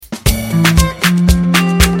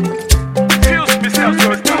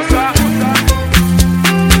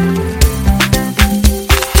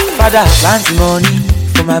Father, plenty money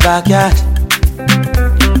for my backyard.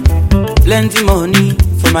 Plenty money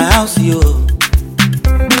for my house, yo.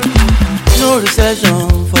 No recession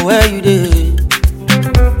for where you dey.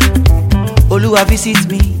 Oluwa visit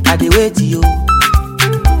me, I dey wait, yo.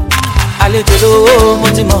 Àlejò lówó, mo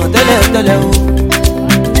ti mọ̀ tẹ́lẹ̀ tẹ́lẹ̀ o.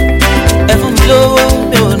 Ẹ fún mi lówó,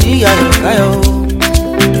 mi ò ní ìyàwó káyọ̀ o.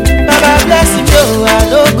 Baba bless me, yo, I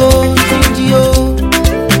no go stingy, yo.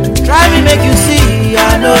 Try me make you see, I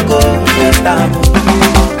no go waste time.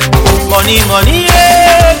 Money, money,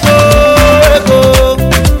 ego, ego.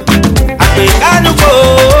 Àpèkánú kò.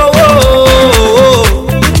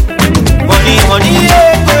 Money, money,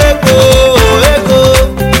 ego, ego, ego.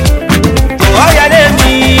 Oh, yeah, let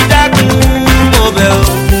me dákun mobile.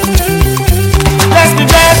 Bless me,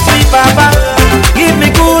 Papa. Give me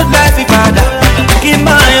good life, Father. Give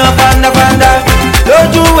my young fanda.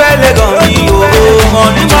 Lójú ẹlẹ́gàn mi o.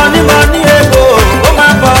 Money, money, money, ego. Oh,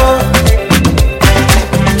 my God.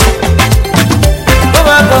 Oh,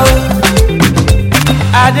 my God.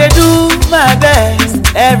 I dey do my best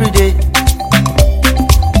every day.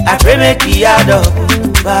 I pray make e add up,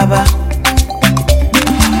 Baba.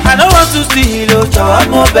 I no want to steal, oh, jọ̀wọ́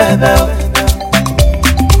mo bẹ̀bẹ̀ o.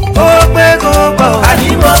 Ó pé kó pọ̀, àní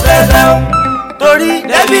mo bẹ̀bẹ̀ o. Torí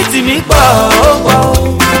débìtì mi pọ̀, ó pọ̀ o.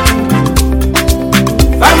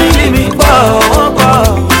 Family mi pọ̀, ó pọ̀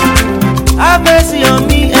o. Have mercy on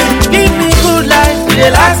me and give me good life. It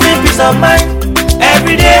dey last me peace of mind.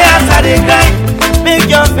 Every day as I dey grind, make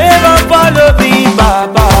your favour follow me,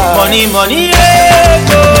 Baba. Money, money,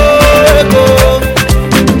 ego, ego.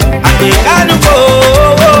 Àpèkánú kò.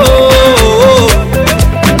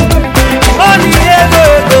 Money, ego,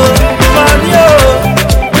 ego. Money,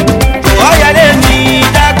 oh. Oh, yeah, let me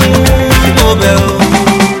dákun mobile o.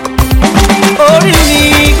 Orí mi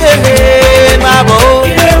kéré máa bọ̀ o.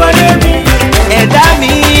 Ilé wọlé mi. Ẹ̀dá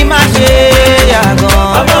mi máa ṣe yàgàn.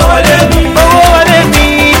 Ọmọ wọlé mi. Owó wọlé mi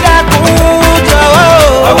dákun jọ̀wọ́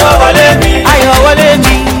o. Ọmọ wọlé mi. Ayọ̀ wọlé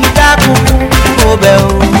mi dákun mobile o.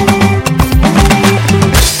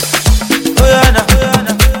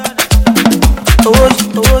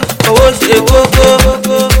 Owó ṣe kókó.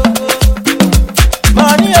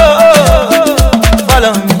 Money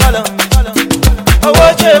follow me. Owó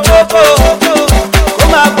ṣe kókó. Kó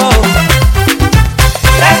máa bọ̀ o.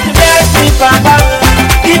 Bless me, Papa.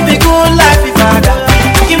 Give me good life, Father.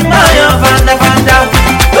 Give my young fanda.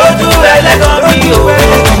 Lójú ẹlẹ́gàn mi o.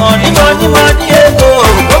 Money, money, money, ego.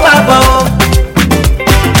 Kó máa bọ̀ o.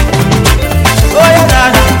 Ó yẹ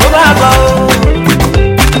dáadáa, kó máa bọ̀ o.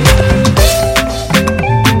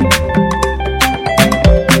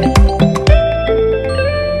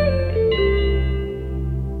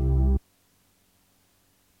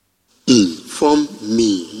 Inform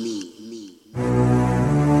me.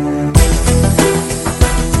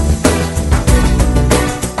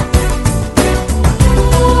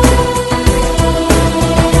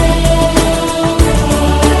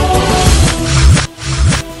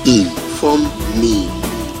 Inform me.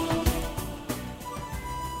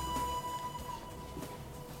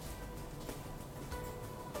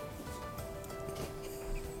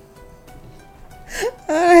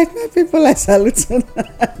 All right, my people, I salute you.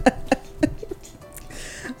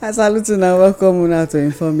 I salute you and welcome you to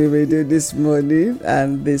Inform Me Radio this morning,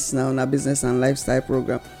 and this now on our business and lifestyle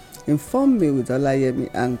program. Inform Me with Olayemi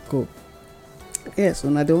and Co. Yes,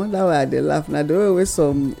 when I don't wonder why they laugh. Now the way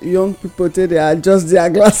some young people say they adjust their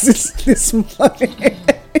glasses this morning.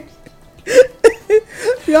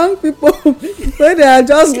 Young people when they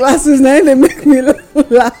adjust glasses now they make me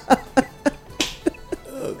laugh.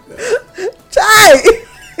 Chai!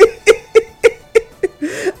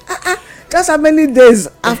 Just how many days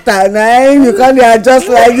after now you can't adjust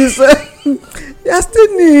like this? You are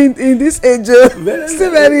still new in this age,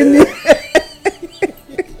 still very new.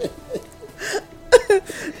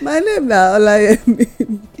 My name now Olayemi.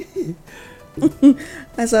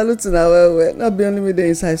 I salute you now well. Not be only me the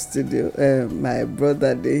inside studio. My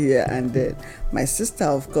brother they here, and then my sister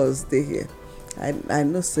of course they here. I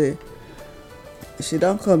know say she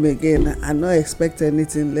don't come again. I not expect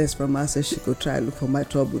anything less from her. Say she could try look for my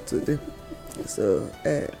trouble today. So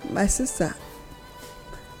my sister,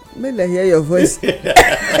 may I hear your voice?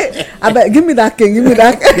 I bet give me that king.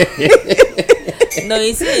 No,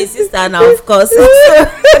 you see his sister now, of course.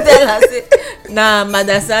 Tell her, say, nah,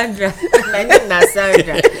 Mother Sandra. My name na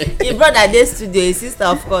Sandra. Your brother dey studio, his sister,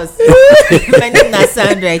 of course. My name na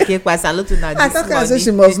Sandra. I salute to na this morning. I thought say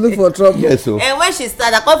she must look for trouble. Yes, so. And when she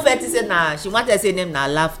start, I come first say na she wanted to say name na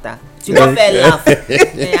laughter. She go fair laugh.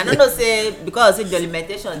 I don't know say because say the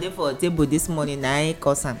limitation dey for table this morning na I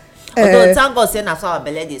cause am. although thank God say na so our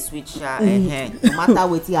belle dey sweet sha. No matter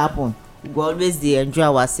wetin happen we go always dey enjoy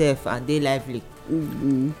ourselves and dey lively.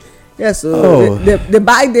 Yes, so the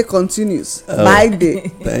buy day continues. Buy day.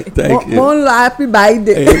 Thank you. One happy buy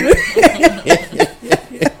day.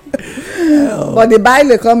 But the buy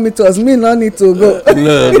day come meet us. Me no need to go.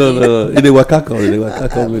 No. They waka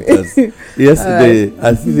come with us. Yesterday,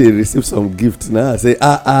 I see they receive some gift. Now I say,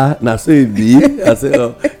 now so it be. I say,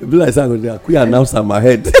 oh, it be like something. We announce on my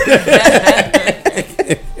head.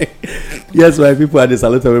 Yes, my people, I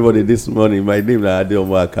salute everybody this morning. My name is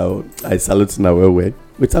Adeomo Akao. I salute now well.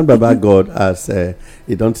 We thank Baba God as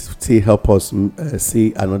He don't still help us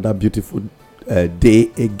see another beautiful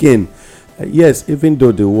day again. Yes, even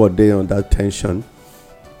though the world day under tension,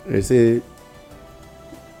 they say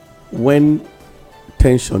when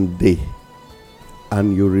tension day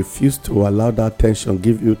and you refuse to allow that tension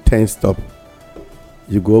give you 10 stop,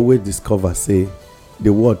 you go always discover say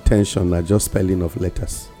the word tension are just spelling of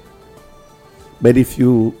letters. But if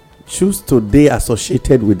you choose to be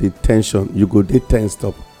associated with the tension, you go dey 10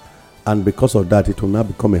 stop, and because of that it will now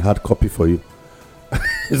become a hard copy for you.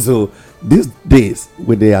 So these days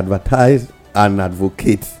when they advertise and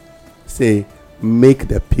advocate, say make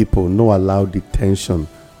the people no allow the tension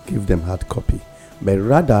give them hard copy, but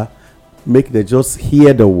rather make them just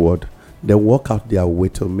hear the word, they work out their way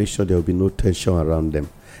to make sure there will be no tension around them.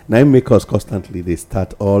 Now it make us constantly they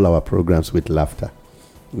start all our programs with laughter.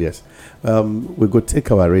 Yes. We go take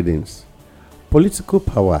our readings. Political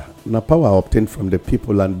power, na power obtained from the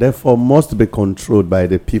people and therefore must be controlled by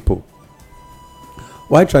the people.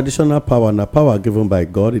 While traditional power, na power given by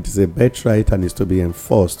God, it is a birthright and is to be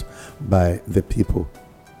enforced by the people.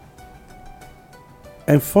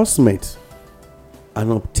 Enforcement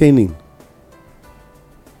and obtaining,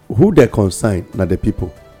 who they consign, na the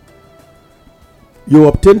people. You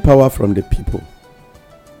obtain power from the people.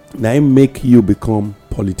 Now it make you become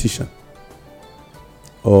politician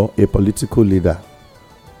or a political leader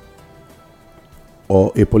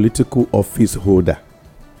or a political office holder.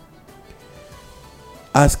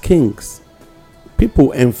 As kings,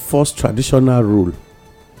 people enforce traditional rule.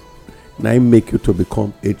 Now it make you to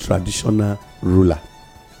become a traditional ruler.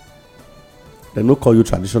 They don't call you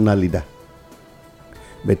traditional leader,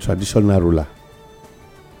 but traditional ruler.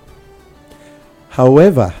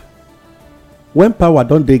 However, when power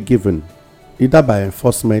don't they given, either by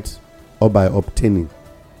enforcement or by obtaining,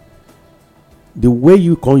 the way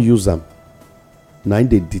you can use them, now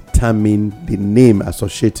they determine the name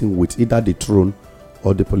associating with either the throne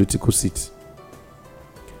or the political seat.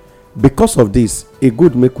 Because of this, a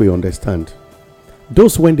good make we understand.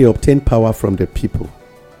 Those when they obtain power from the people,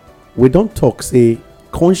 we don't talk say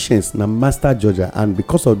conscience na master judge, and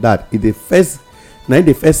because of that, if they first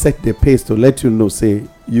set the pace to let you know say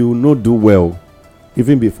you no do well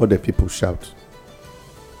even before the people shout.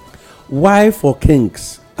 Why for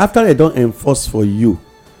kings, after they don't enforce for you,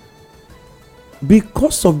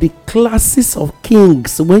 because of the classes of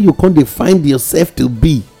kings when you can't find yourself to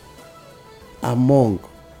be among,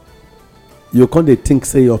 you can't think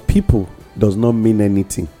say your people does not mean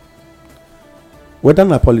anything. Whether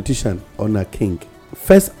a politician or a king,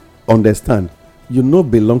 first understand you no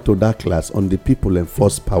belong to that class on the people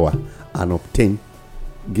enforce power and obtain,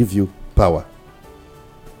 give you power.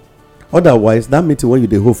 Otherwise, that meeting when you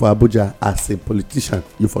dey hold for Abuja as a politician,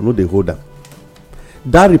 you for no dey hold them.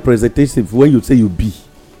 That representative when you say you be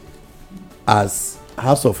as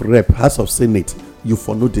House of Rep, House of Senate, you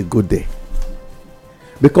for no dey go there.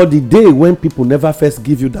 Because the day when people never first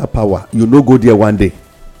give you that power, you no go there one day.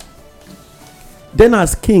 Then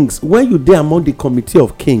as kings, when you dey among the committee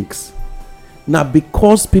of kings, now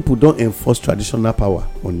because people don't enforce traditional power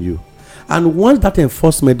on you, and once that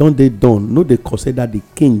enforcement don't they done, no they consider the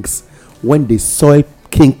kings when they soil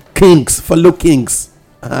kings follow kings,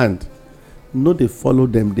 and no they follow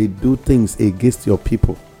them, they do things against your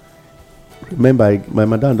people. Remember, my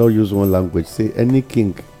madam don't use one language, say any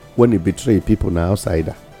king when he betray people na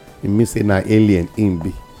outsider, it means say na alien in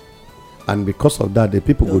be. And because of that, the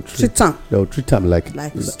people go treat them. They'll treat them like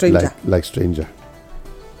stranger. Like stranger.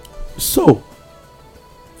 So,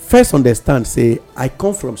 first understand, say, I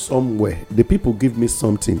come from somewhere. The people give me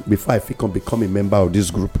something before I can become a member of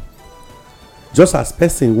this group. Just as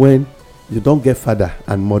person when you don't get father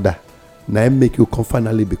and mother, now make you can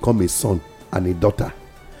finally become a son and a daughter.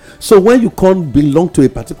 So when you can't belong to a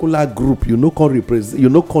particular group, you know can't represent, you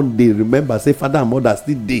know can't they remember, say father and mother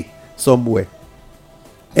still there somewhere.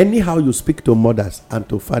 Anyhow you speak to mothers and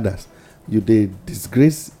to fathers, you they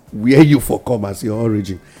disgrace where you for come as your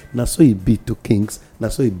origin. Now so it be to kings, now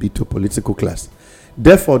so it be to political class.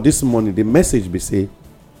 Therefore this morning the message be say,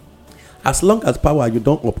 as long as power you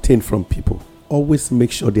don obtain from people, always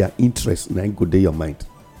make sure their interest na go dey your mind.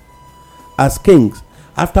 As kings,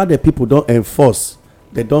 after the people don enforce,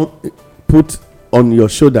 they don put on your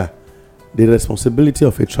shoulder the responsibility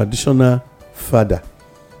of a traditional father.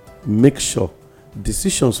 Make sure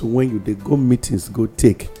decisions when you dey go meetings go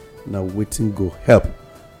take na wetin go help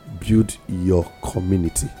build your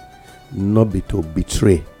community, not be to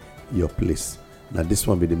betray your place. Now this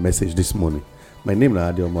one be the message this morning. My name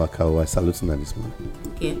na Adeomo Akawo. I salute you this morning.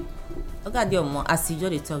 Okay. Okay, Adeomo, as you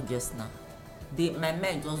just talk just now, my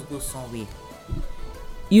mind just go somewhere.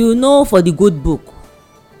 You know, for the good book,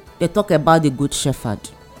 they talk about the good shepherd.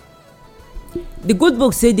 The good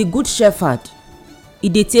book say the good shepherd,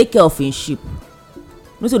 they take care of his sheep.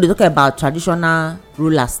 No, so they talk about traditional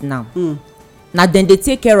rulers now. Now then they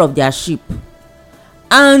take care of their sheep,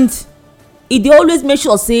 and they always make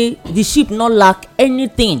sure say the sheep not lack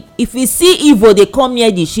anything. If he see evil, they come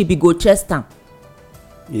near the sheep, he go chase them.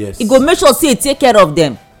 Yes. He go make sure say he take care of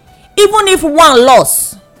them. Even if one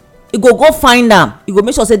loss, he go find them. He go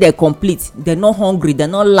make sure say they're complete. They're not hungry. They're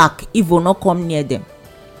not lack. Evil not come near them.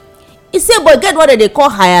 He say, but get what they call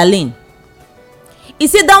hireling. He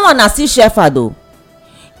say that one na still shepherd though.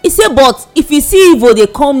 He say, but if you see evil, they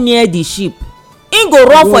come near the sheep, he go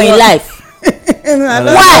run for his life.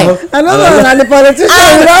 Why? I don't know, na the politician,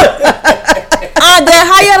 you know. And they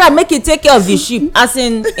hire am make he take care of the sheep, as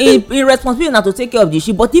in responsibility na to take care of the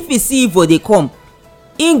sheep. But if he see evil dey come,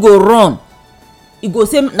 he go run. He go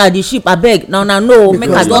say na the sheep abeg, na no, make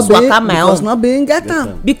I just waka my own. Because not being get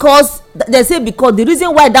am. Because they say, because the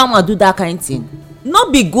reason why that one do that kind thing,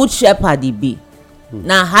 not be good shepherd e be,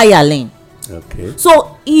 na hireling. Okay.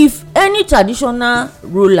 So if any traditional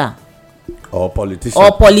ruler Or politician.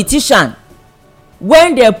 or politician,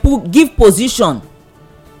 when they give position,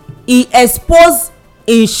 he expose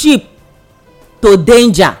him sheep to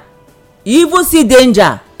danger. You even see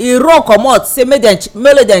danger, he run comot, say make dem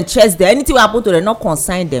chase them. Anything wey happen to them no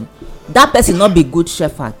concern them. That person no be good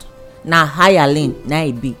shepherd, na hireling na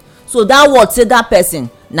e be. So that word say that person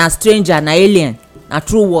na stranger, na alien, na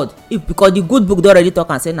true word. If because the good book don already talk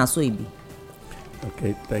and say na so e be.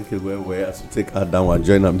 Okay, thank you very well. As we take her down and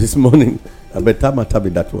join them this morning, I better matter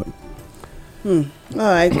be that one. All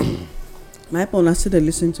right. My people now still dey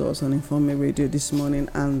listen to us on Inform Me Radio this morning,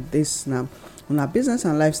 and this now on our business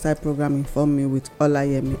and lifestyle program Inform Me with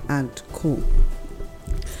Olayemi and Co.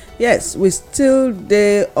 Yes, we still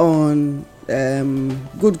dey on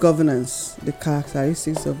good governance, the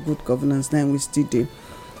characteristics of good governance. Then we still dey.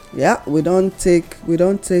 Yeah, we don't take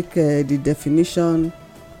the definition.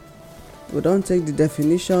 We don't take the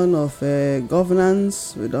definition of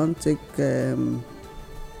governance. We don't take the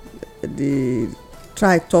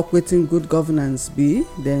try talk wetin good governance be.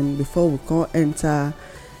 Then before we come enter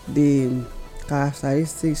the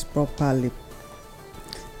characteristics properly,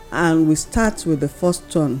 and we start with the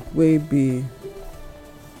first one wey be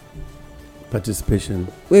Participation.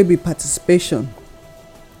 We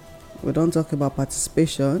don talk about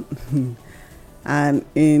participation. And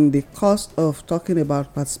in the course of talking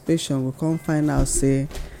about participation, we come find out say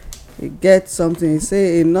e get something.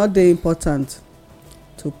 Say e not dey important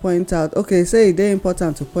to point out. Okay, say e dey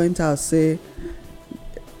important to point out say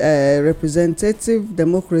representative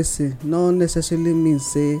democracy no necessarily mean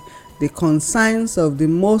say the concerns of the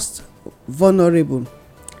most vulnerable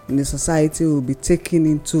in the society will be taken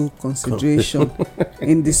into consideration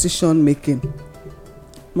in decision making.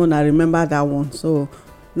 Una remember that one. So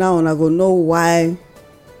now una go know why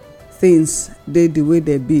things dey the way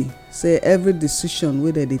they be. Say every decision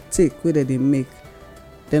wey dem dey take, wey dem dey make,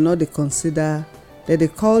 dem no dey consider. Dem dey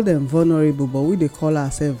call them vulnerable, but we dey call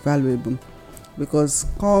ourselves valuable, because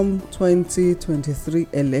come 2023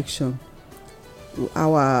 election,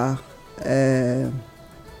 our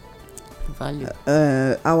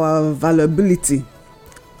valuability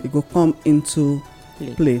e go come into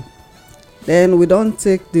play. Then we don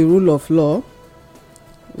take the rule of law.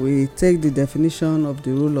 We take the definition of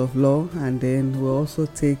the rule of law, and then we also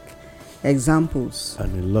take examples.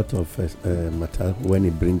 And a lot of matter when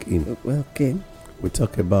it bring in. Okay. We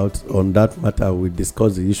talk about, on that matter, we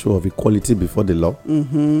discuss the issue of equality before the law.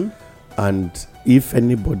 Mm-hmm. And if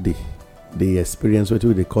anybody, the experience, what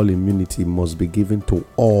they call immunity, must be given to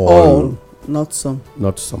all. Not some.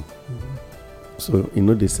 Not some. So,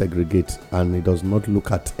 they segregate, and it does not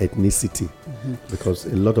look at ethnicity, because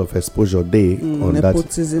a lot of exposure they on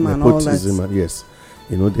nepotism that and all that. and yes,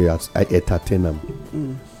 they entertain them.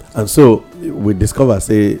 And so we discover,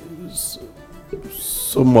 say,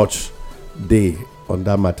 so much they on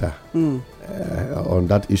that matter, on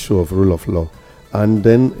that issue of rule of law. And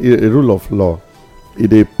then a rule of law,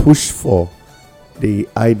 they push for the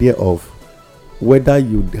idea of whether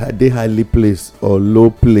you dey highly placed or low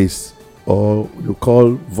placed, or you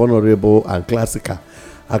call vulnerable and classical,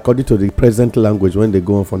 according to the present language when they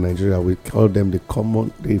go on for Nigeria, we call them the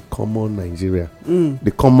common Nigeria,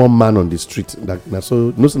 the common man on the street. That na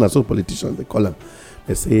so politicians they call them.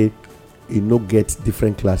 They say e no get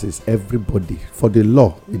different classes. Everybody for the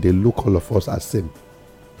law, they look all of us as same.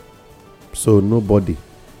 So nobody,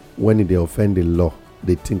 when they offend the law,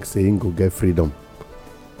 they think say him go get freedom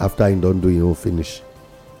after he don't do his own finish.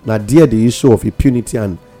 Now there the issue of impunity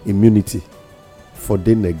and immunity for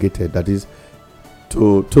they negated. That is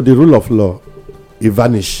to the rule of law, it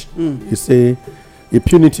vanish. You say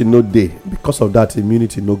impunity no day, because of that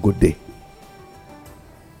immunity no go day.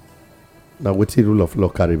 Now what's the rule of law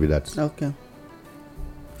carry with that? Okay.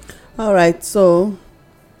 All right. So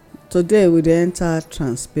today we dey enter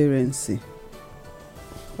transparency.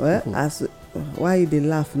 Well, as why you dey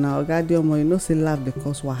laugh now? Oga Adeomo, you know say laugh dey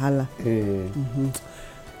cause wahala.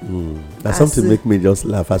 That's something make me just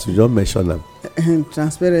laugh as you just mention them.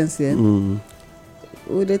 Transparency.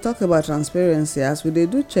 We dey talk about transparency as we dey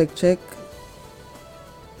do check.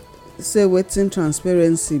 Say wetin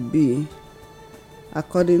transparency be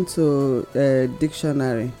according to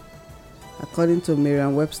dictionary, according to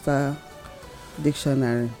Merriam-Webster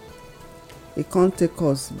dictionary. It can't take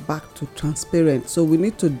us back to transparent. So we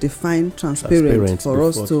need to define transparent for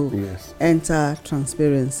us to enter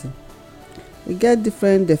transparency. We get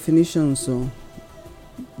different definitions, so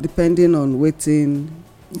depending on wetin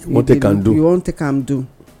you want take am do.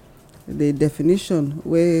 The definition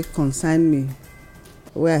wey concern me,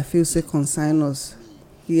 wey I feel say concern us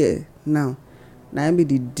here now, na be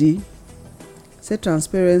the D. Say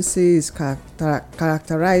transparency is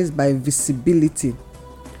characterized by visibility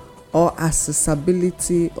or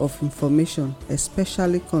accessibility of information,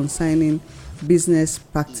 especially concerning business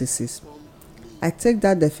practices. I take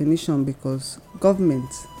that definition because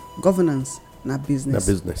governance na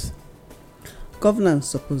business. Governance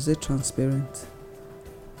suppose dey transparent.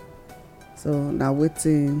 So na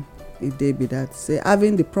wetin e dey be that. Say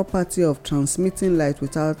having the property of transmitting light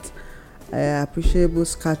without appreciable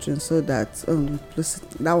scattering, so that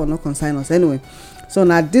that will not concern us anyway. So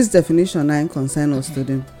na this definition na concern us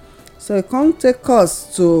today. So it come take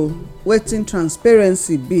us to wetin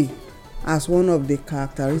transparency be as one of the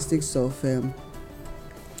characteristics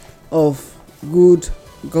of good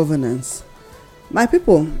governance. My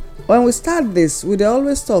people, when we start this, we dey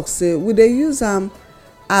always talk say we dey use am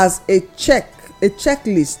as a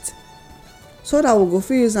checklist, so that we go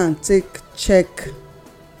fit use am take check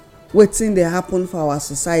wetin dey happen for our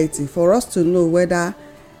society, for us to know whether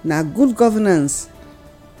na good governance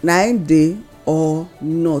na im dey or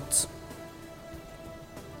not.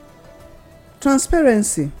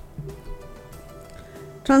 Transparency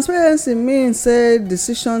mean say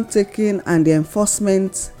decision taking and the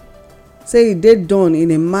enforcement say e dey done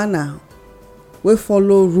in a manner wey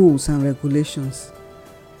follow rules and regulations.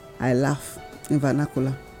 I laugh in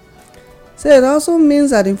vernacular. Say it also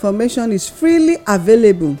means that information is freely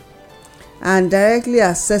available and directly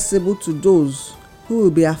accessible to those who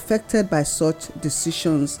will be affected by such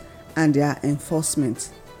decisions and their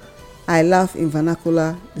enforcement. I laugh in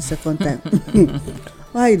vernacular the second time.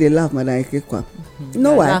 Why you dey laugh, Madam Ikekwa? You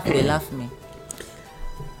know why? They laugh me.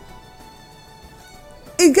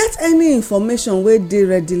 E get any information wey dey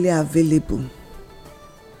readily available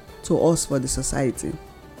to us for the society?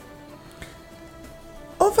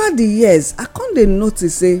 Over the years, I come dey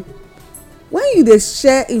notice say when you dey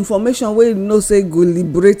share information wey you know say go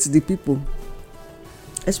liberate the people,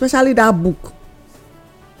 especially that book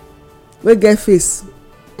wey get face,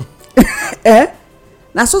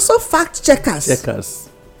 na so fact checkers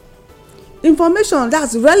information,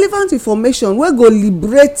 that's relevant information wey go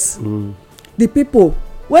liberate the people,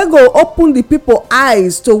 wey go open the people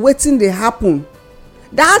eyes to wetin dey happen.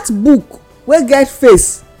 That book wey get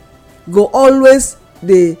face go always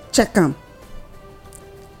dey check am.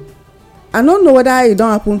 I no know whether e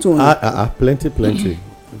don happen to una. Plenty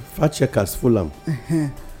fact checkers full am.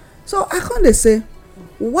 So I come dey say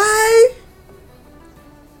why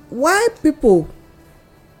people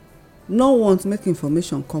no want make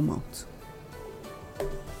information come out?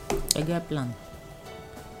 I get plan.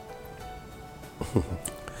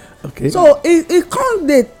 Okay. So e come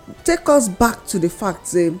dey take us back to the fact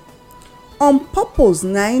say on purpose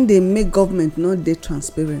na im dey make government no dey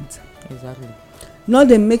transparent. Exactly. No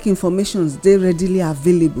dey make informations dey readily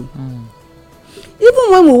available.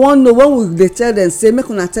 Even when we wan know, when we dey tell them say make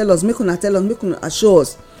una tell us, make una show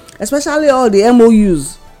us, especially all the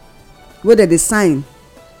MOUs wey dem dey sign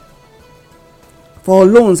for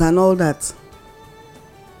loans and all that,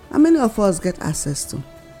 how many of us get access to?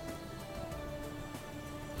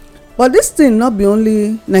 but this thing not be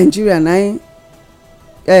only Nigeria na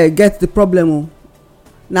get the problem o.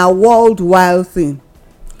 Na worldwide thing.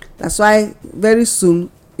 That's why very soon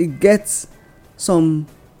e get some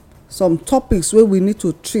topics wey we need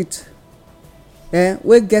to treat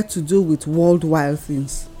wey get to do with worldwide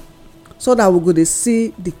things, so that we go dey see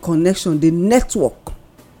the connection, the network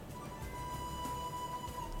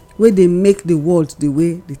wey dey make the world the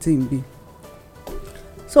way the thing be.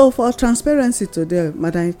 So for transparency today,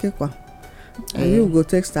 Madam Ikekwa, you go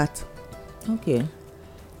take start. Okay. You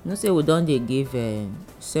know say we don dey give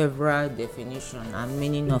several definition and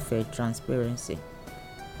meaning of transparency.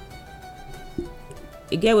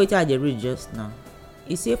 E get wetin I dey read just now.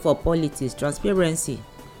 E say for politics, transparency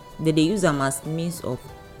dem dey use am as means of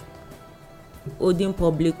holding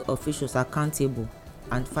public officials accountable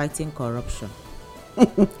and fighting corruption.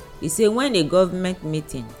 E say when a government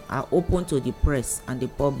meeting are open to the press and the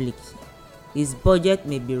public, its budget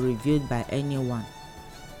may be reviewed by anyone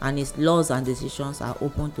and its laws and decisions are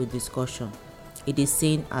open to discussion. It is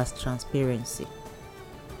seen as transparency.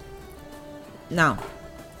 Now,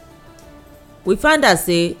 we find out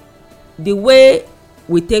say the way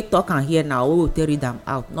we take talk and hear now, we will take read am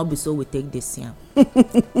out, not be so we take dey see am.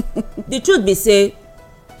 The truth be say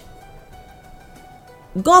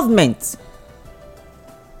government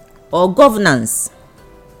or governance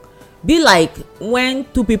be like when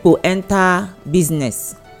two people enter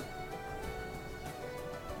business.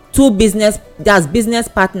 That's business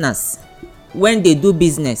partners when they do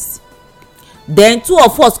business. Then two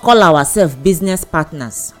of us call ourselves business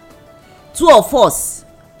partners. Two of us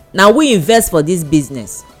now we invest for this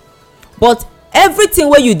business, but everything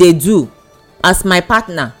wey you dey do as my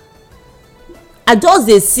partner, I just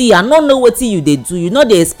dey see, I no know wetin you dey do, you no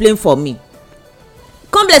dey explain for me.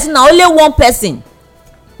 Come be like say na only one person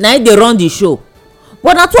na dey run the show,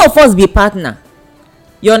 but na two of us be partner.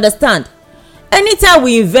 You understand? Anytime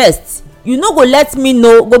we invest, you no go let me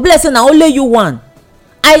know, go be like say na only you one.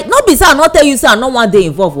 I no be say I no tell you say I no wan dey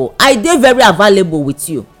involve o, I dey very available with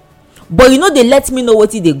you, but you no dey let me know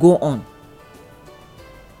wetin dey go on.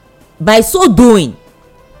 By so doing,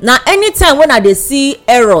 na anytime when I dey see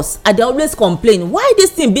errors, I dey always complain, why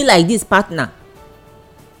this thing be like this, partner?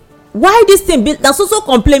 Why this thing be na so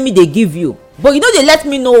complain me dey give you, but you no dey let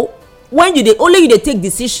me know when you dey only you dey take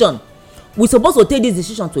decision. We suppose to take this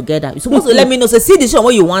decision together. You suppose to let me know, say see the decision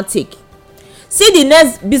wey you wan take, see the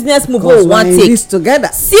next business move wey we wan take together,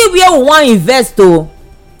 see where we wan invest o.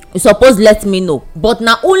 You suppose let me know, but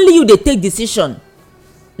na only you dey take decision.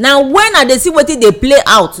 Now when I dey see wetin dey play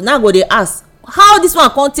out, now I go dey ask how this one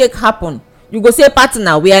come take happen. You go say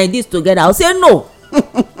partner, we are in this together. I go say no.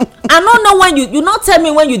 I no know when you no tell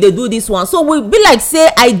me when you dey do this one, so we be like say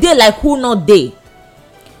I dey like who not dey.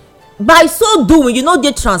 By so doing, you no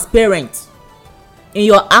dey transparent in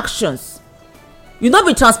your actions. You no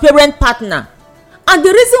be transparent partner, and the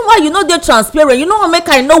reason why you no dey transparent, you no wan make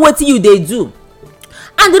I know wetin you dey do,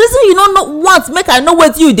 and the reason you no want make I know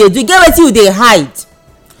wetin you dey do, get wetin you dey hide.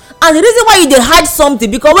 And the reason why you dey hide something,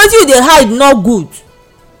 because wetin you dey hide no good.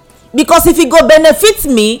 Because if e go benefit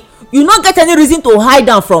me, you no get any reason to hide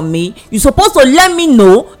am from me. You suppose to let me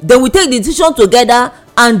know, then we take the decision together,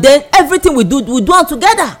 and then everything we do am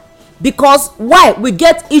together. Because why? We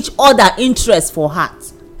get each other interest for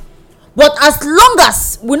heart. But as long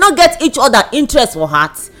as we no get each other interest for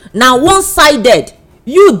heart, na one-sided,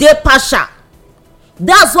 you dey partial.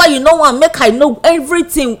 That's why you no wan make I know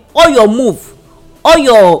everything, all your move, all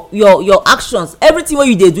your actions, everything wey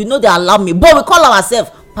you dey do, you no dey allow me, but we call ourselves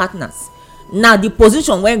partners. Na the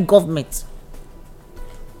position when government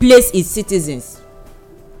place its citizens,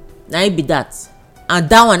 na it be that, and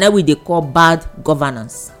that one na we dey call bad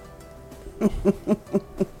governance.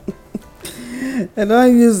 I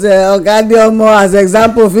don use Oga Adeomo as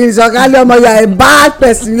example finish. Oga Adeomo, you are a bad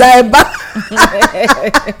person, you are a bad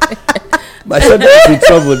My son is in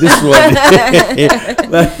trouble this one.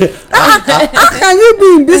 how can you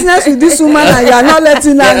be in business with this woman and you are not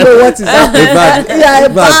letting her know what is happening? You are a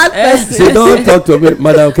bad person. Say don't talk to me,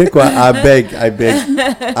 Madam Kekwa. I beg.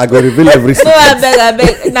 I go reveal everything. No, I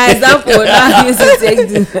beg. Na example, now use it take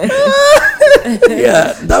do.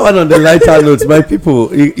 Yeah, that one on the lighter notes, my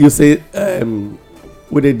people. You say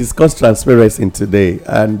we dey discuss transparency today,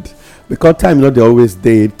 and because time not dey always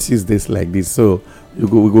dey Tuesdays like this, so we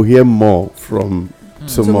go hear more from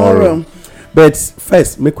tomorrow. But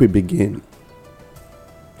first, make we begin.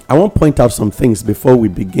 I want to point out some things before we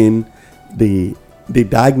begin the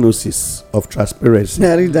diagnosis of transparency.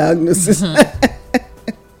 Diagnosis.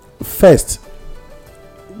 First,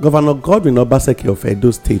 Governor Godwin Obaseki of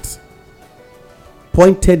Edo State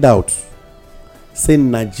pointed out, say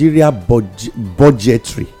Nigeria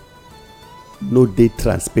budgetary no dey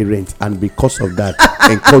transparent, and because of that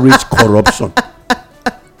encourage corruption.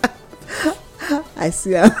 I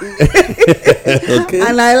see am. Okay.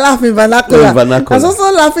 And I laugh in vernacular. In vernacular. I'm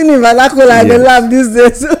also laughing in vernacular. I dey Yes. laugh these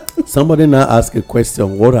days. Somebody now ask a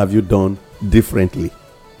question, what have you done differently?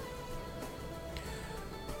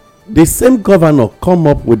 The same governor come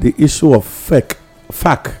up with the issue of FAC,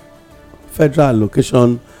 Federal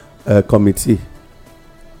Allocation Committee.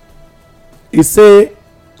 He say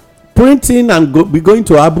printing and be going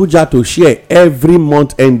to Abuja to share every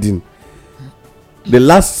month ending. The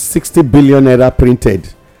last 60 billion naira printed,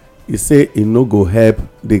 he say e no go help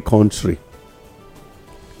the country.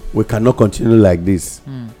 We cannot continue like this.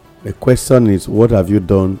 The question is, what have you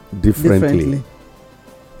done differently?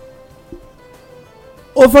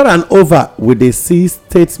 Over and over, we dey see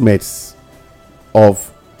statements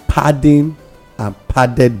of padding and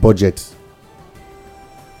padded budget.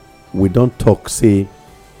 We don talk say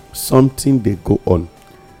something dey go on.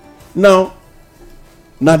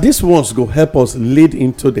 Now these ones go help us lead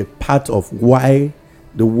into the part of why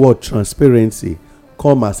the word transparency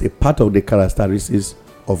come as a part of the characteristics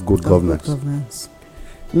of good governance.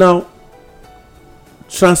 Now,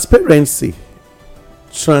 transparent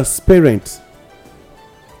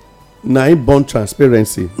na im born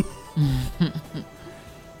transparency.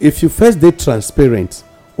 If you first dey transparent,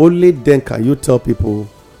 only then can you tell people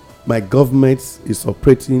my government is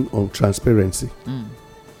operating on transparency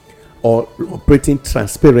or operating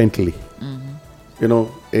transparently. You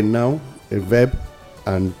know, a noun, a verb,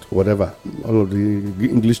 and whatever. All of the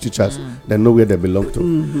English teachers, they know where they belong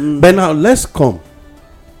to. But now let's come.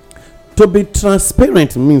 To be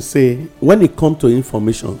transparent means say when it come to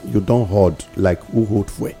information, you don't hoard like who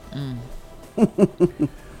hold fuel.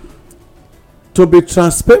 To be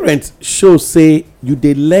transparent shows say you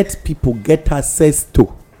dey let people get access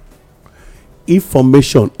to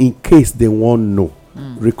information in case they want know.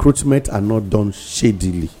 Recruitment are not done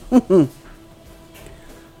shadily.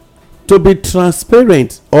 To be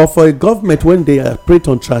transparent, or for a government when they operate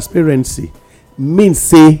on transparency, means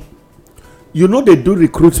say you know they do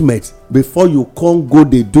recruitment before you come go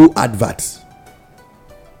they do adverts.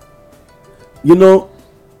 You know,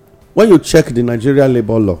 when you check the Nigeria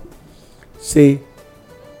labor law, say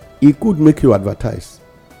it could make you advertise,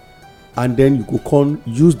 and then you could come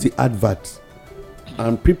use the advert,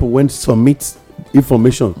 and people went submit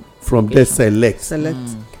information from there select.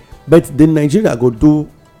 But the Nigeria go do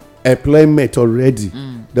employment already.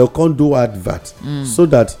 They'll come do advert so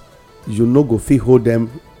that you no go fit hold them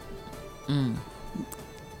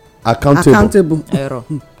accountable. Error.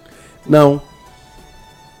 Now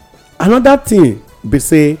another thing be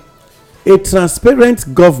say a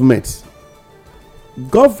transparent governance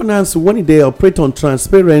when they operate on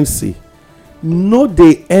transparency, no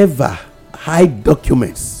dey ever hide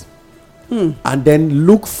documents and then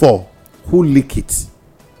look for who leak it.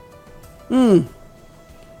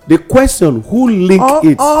 The question who leak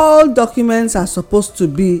it, all documents are supposed to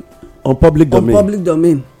be on public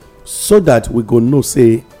domain, so that we go know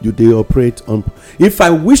say you dey operate on. If I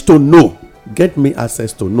wish to know, get me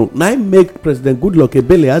access to know. Now make President Goodluck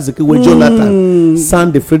Ebele Azikiwe Jonathan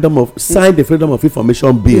sign the freedom of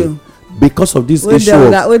information bill because of this issue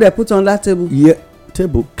wey they put on that table.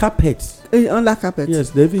 Table carpet. On that carpet.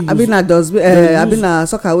 Yes, they even I been a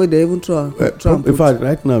soccer wey they even throw. In fact,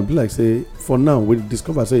 right now, be like say for now we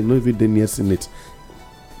discover say no even dey near Senate,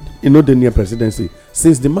 dey near presidency.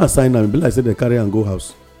 Since the man sign am, be like say they carry am go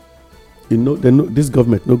house. They know this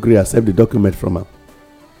government no gree accept the document from am.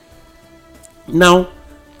 Now,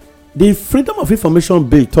 the freedom of information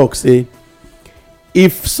bill talk say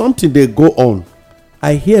if something dey go on,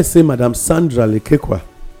 I hear say Madam Sandra Lekekwa,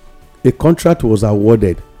 a contract was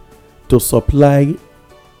awarded to supply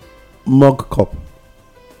mug cup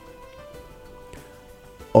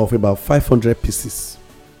of about 500 pieces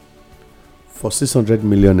for 600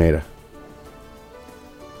 million naira.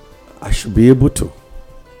 I should be able to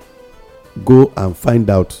go and find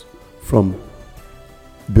out from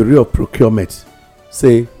Bureau of Procurement,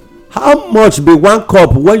 say how much be one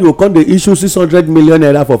cup when you come dey issue 600 million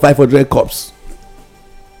naira for 500 cups,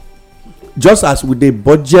 just as we dey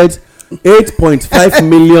budget $8.5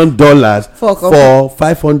 million for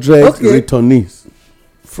 500 returnees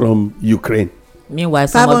from Ukraine. Meanwhile,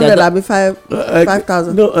 some 500 will be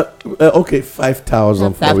 5,000. No, okay,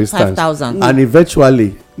 5,000 for instance. 5,000. And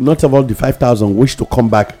eventually, not about the 5,000 wish to come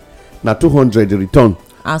back. Now 200 return.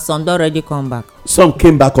 And some don already come back. Some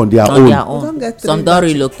came back on their own. Some don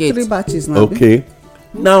relocate. 3 batches now. Okay.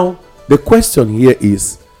 Now, the question here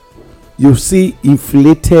is, you see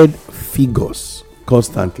inflated figures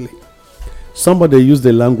constantly. somebody used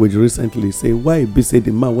the language recently say why e be say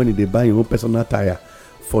the man when he dey buy him own personal tire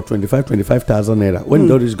for 25,000 naira when he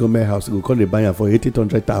don reach government house he go come dey buy am for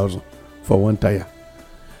 800,000 for one tire.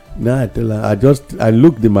 Now I tell her I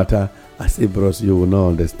look the matter. I say, bros, you will not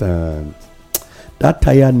understand. That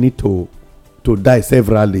tire need to die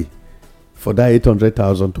severally for that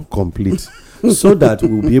 800,000 to complete, so that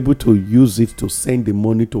we'll be able to use it to send the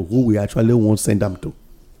money to who we actually want to send them to.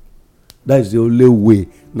 That is the only way.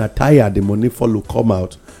 Now tire the money follow come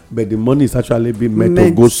out, but the money is actually being meant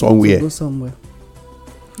to go somewhere.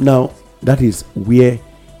 Now that is where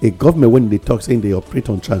a government, when they talk saying they operate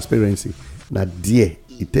on transparency, now there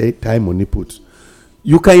it take time money put.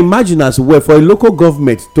 You can imagine as well for a local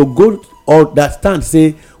government to go or that stand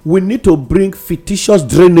say we need to bring fictitious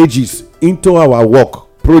drainages into our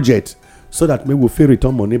work project so that maybe we fit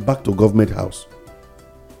return money back to government house.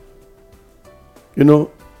 You know,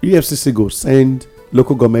 EFCC go send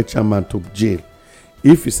local government chairman to jail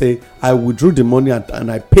if you say I withdrew the money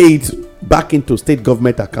and I pay it back into state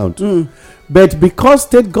government account. But because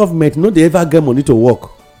state government no dey ever get money to work,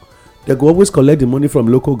 they go always collect the money from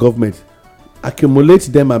local government, accumulate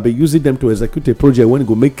them and be using them to execute a project when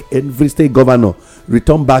go make every state governor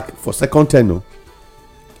return back for second tenure.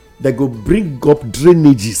 They go bring up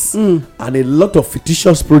drainages and a lot of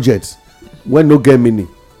fictitious projects when no get meaning.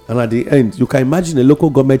 And at the end, you can imagine a local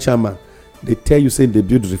government chairman, they tell you saying they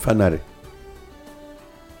build refinery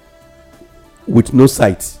with no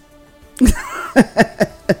site.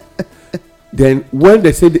 Then when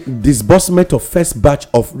they say the disbursement of first batch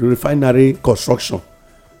of refinery construction,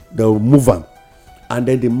 they will move on, and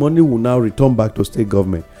then the money will now return back to state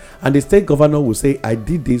government, and the state governor will say I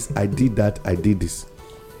did this, I did that, I did this.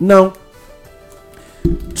 Now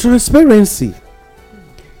transparency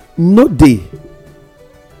no dey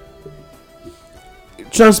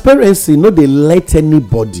let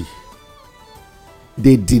anybody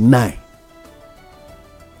dey deny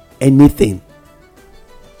anything.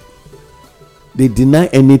 They deny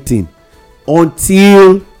anything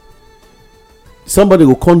until somebody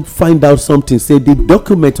will come find out something. Say the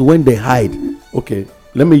document when they hide. Okay,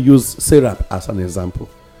 let me use SERAP as an example.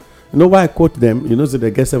 You know why I quote them? You know that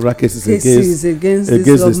they get several cases against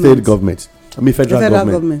the state government. I mean federal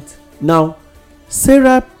government. Now,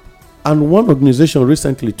 SERAP and one organization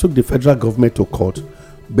recently took the federal government to court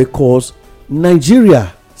because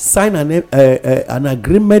Nigeria signed an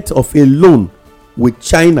agreement of a loan with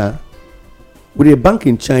China, with a bank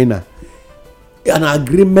in China, an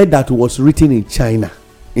agreement that was written in China,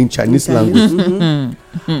 in Chinese language.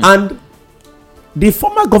 And the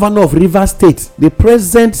former governor of Rivers State, the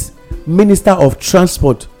present minister of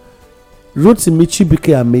transport, Rotimi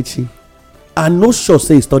Chibike Amechi, I'm not sure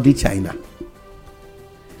say he studied China.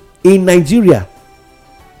 In Nigeria,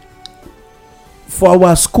 for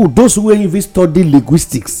our school, those who even study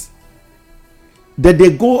linguistics, that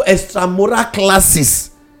they go extramural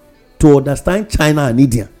classes to understand China and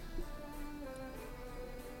India,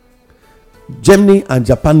 Germany and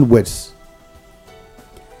Japan words.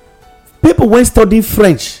 People when study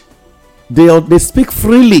French, they speak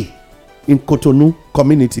freely in Cotonou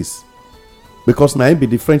communities, because now be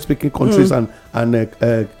the French speaking countries and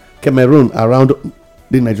Cameroon around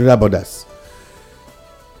the Nigeria borders.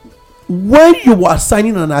 When you are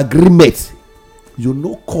signing an agreement, you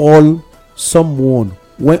no call someone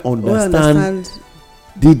when understand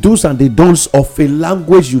the do's and the don'ts of a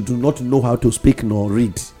language you do not know how to speak nor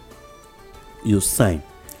read. You sign.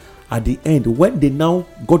 At the end, when they now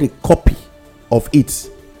got a copy of it,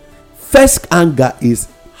 first anger is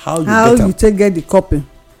how you get the copy.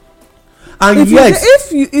 And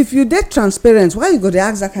if you dey transparent, why you go dey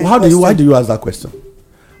ask that kind of question? Why do you ask that question?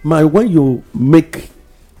 When you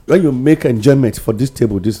make enjoyment for this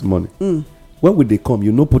table this morning, when will they come?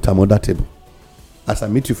 You no put am on that table as I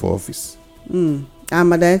meet you for office. And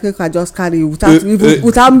Madam Ekeka just carry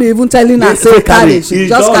without me even telling her say carry. She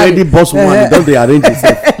just already boss one. He don dey arrange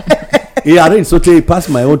himself. He arrange so till he pass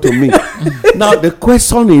my own to me. Now the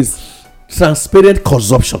question is transparent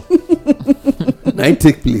consumption. Now it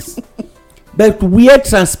take place. But where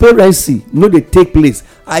transparency no dey take place,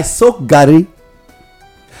 I soak garri.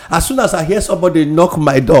 As soon as I hear somebody knock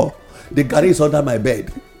my door, the garri is under my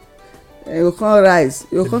bed. You can't rise.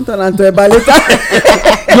 You can't turn into a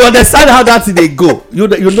baleta. You understand how that they go. You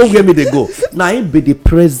know where me they go. Now it be the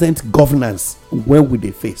present governance when we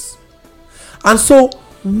they face. And so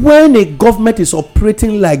when a government is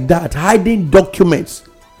operating like that, hiding documents,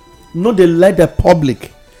 no they let the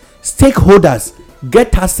public, stakeholders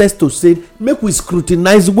get access to say, make we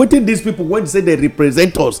scrutinize what these people when they say they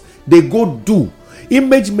represent us, they go do.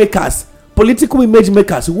 Image makers political image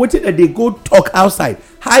makers wetin dem dey go talk outside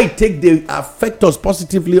how e take dey affect us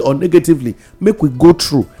positively or negatively make we go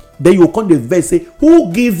through then you come dey vex say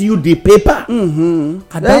who give you the paper.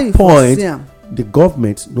 At that point the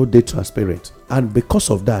government no dey transparent and because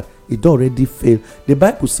of that e don already fail. The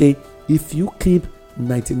Bible say if you keep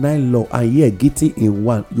 99 law and here guilty in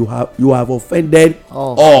one you have offended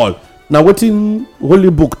all. Na wetin holy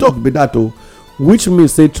book talk be that o, which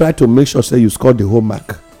means say try to make sure say you score the whole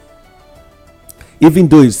mark. Even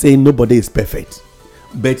though it's saying nobody is perfect,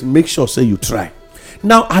 but make sure say you try.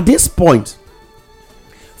 Now at this point,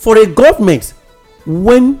 for a government,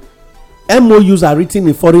 when MOUs are written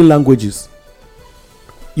in foreign languages,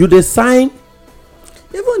 you dey sign.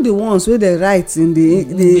 Even the ones wey dey write in the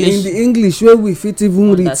English wey we fit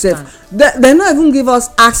even read sef, they no even give us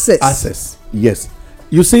access. Yes.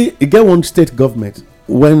 You see, e get one state government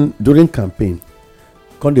when during campaign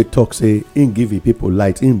come dey talk say im give the people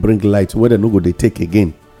light, im bring light wey dem no go dey take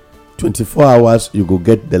again. 24 hours you go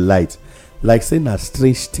get the light. Like say na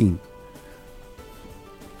strange thing.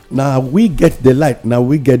 Now we get the light,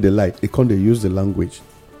 e come dey use the language.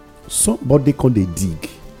 Somebody come dey dig.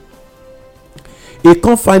 E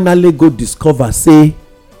come finally go discover say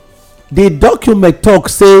the document talk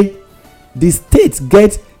say the state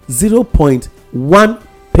get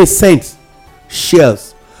 0.1%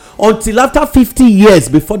 shares until after 50 years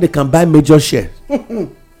before they can buy major shares.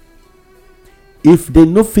 If they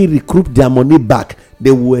no fit recoup their money back,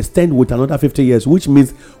 they will extend with another 50 years, which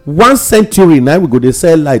means 1 century. Now we go dey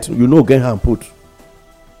sell light, get hand put.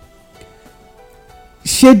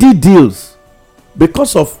 Shady deals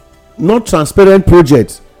because of not transparent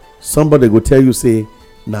projects. Somebody go tell you say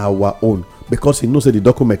na our own because he know say the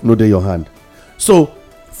document no dey your hand. So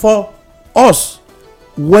for us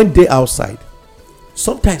when dey outside,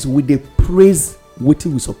 sometimes we dey praise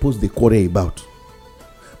wetin we suppose dey quarrel about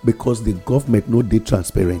because the government no dey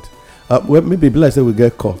transparent. Well, maybe be like say we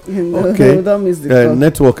get call. Okay, we don't miss the call.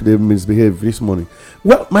 Network dey misbehave this morning.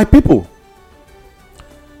 Well, my people,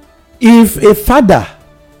 if a father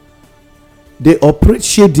dey operate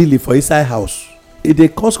shadily for inside house, e dey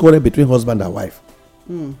cause quarrel between husband and wife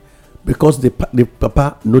because the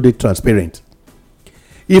papa no dey transparent.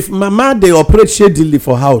 If mama dey operate shadily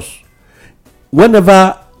for house,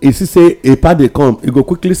 whenever e see say a pa dey come, e go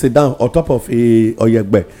quickly sit down on top of a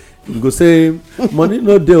oyegbe. You go say money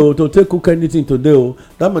no dey to take cook anything today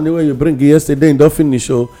that money wey you bring yesterday e don finish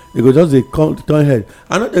you go just dey turn head.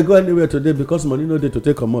 I no dey go anywhere today because money no dey to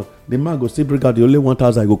take comot. The man go still bring out the only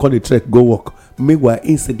 1,000, go call the trek go work. Meanwhile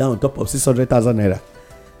him sit down on top of 600,000 naira.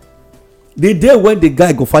 The day when the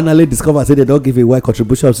guy go finally discover say they don give a wife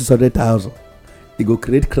contribution of 600,000, e go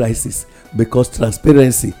create crisis because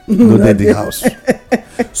transparency no dey the house.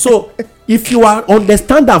 So if you are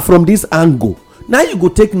understand am from this angle, now you go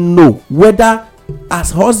take know whether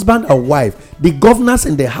as husband and wife the governance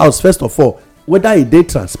in the house, first of all, whether e dey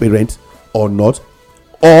transparent or not,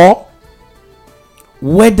 or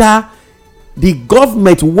whether the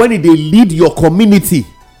government when e dey lead your community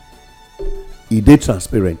e dey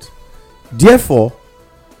transparent. Therefore,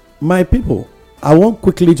 my people, I wan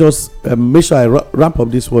quickly just make sure I wrap up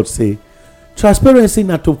this word. Say transparency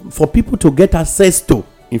na for people to get access to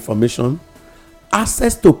information,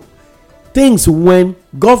 access to things when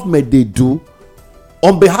government dey do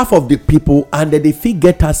on behalf of the people, and then they fit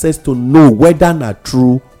get access to know whether na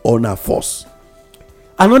true or na false.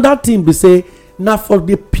 Another thing be say na for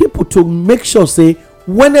the people to make sure say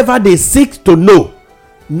whenever they seek to know,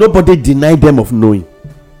 nobody deny them of knowing.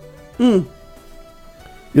 You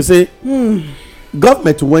see,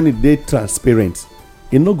 government when e dey transparent,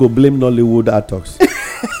 e no go blame Nollywood actors.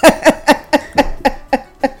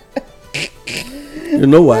 You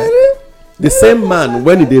know why? The same man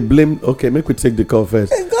when they blame, okay, make we take the call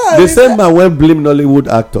first. The same man when blame Nollywood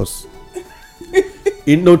actors,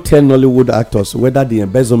 he no tell Nollywood actors whether the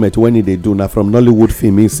embezzlement when they do now from Nollywood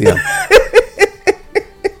film is here.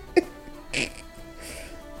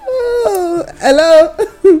 Oh, hello.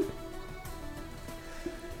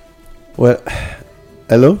 Well,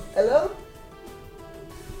 hello.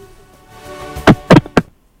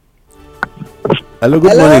 Hello.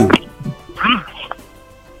 Good morning.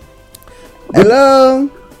 Hello.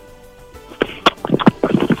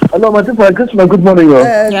 Hello, my people. Good morning.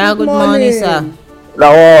 Yeah, good morning, sir.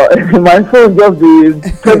 Now, my phone just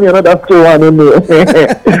tell me another story. I don't know.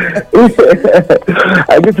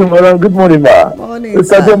 I get to morning. Good morning, ma. Morning, Mr.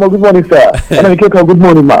 sir. Good morning, sir. Good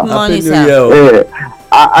morning, ma. Good morning, Happy New sir. Year.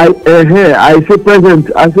 I say present,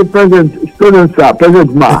 sir,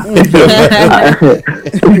 present, ma.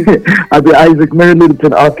 I be Isaac Mary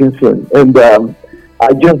Littleton Atkinson, and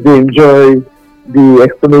I just enjoy the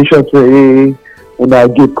explanations wey una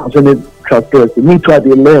give concerning transparency. Me too, I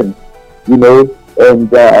dey learn, you know,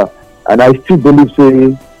 and I still believe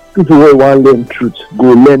say people wey wan learn truth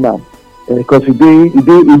go learn am, because e dey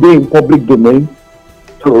in public domain,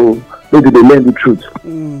 so maybe they learn the truth.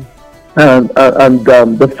 And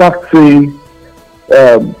the fact say,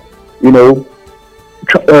 you know,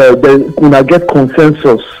 una get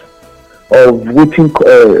consensus of wetin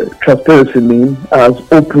transparency mean as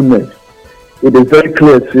openness. It is very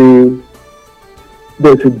clear say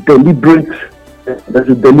there's a deliberate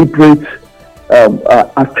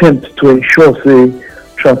attempt to ensure say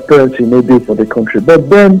transparency no dey for the country. But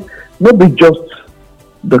then not be just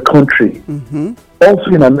the country.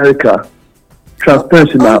 Also in America,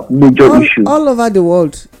 transparency is a major issue. All over the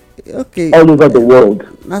world. Okay. All over the world.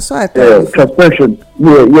 That's why I tell you. Transparency,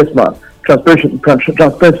 yes, ma'am. Transparency is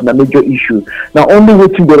a major issue. Now, only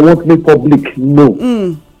wetin they want make public know.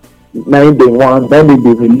 Now they want, then they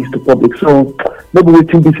be released to public. So, maybe we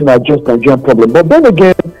think this is not just Nigerian problem. But then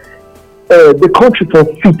again, the country for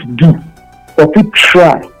fit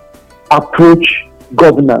try approach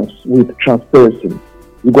governance with transparency.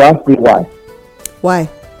 You go ask me why. Why?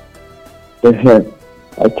 I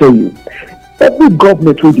tell you, every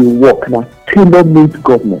government wey dey work na tailor-made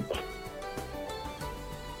government.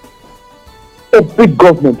 Every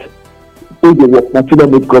government wey dey work na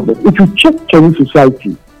tailor-made government. If you check Chinese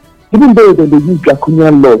society, even though they use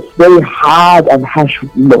draconian laws, very hard and harsh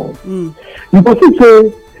laws, you go see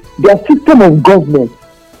say their system of government,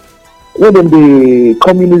 when dem dey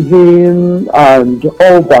communism and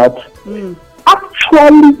all that,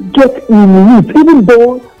 actually get in root, even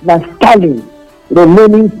though na Stalin,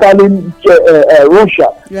 Lenin, Stalin, Russia,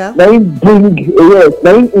 na him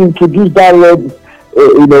introduce that red,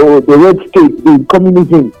 the red state, the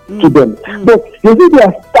communism to them. But you see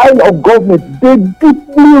their style of government, they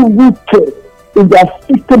deeply rooted in their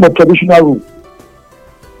system of traditional rule.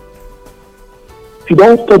 If you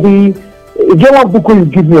don't study, if you one book you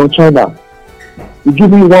give me on China, you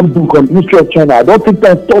give me one book on history of China, I don't think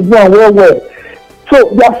that study and well. So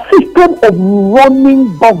their system of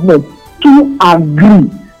running government to agree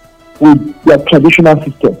with their traditional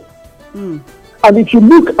system. And if you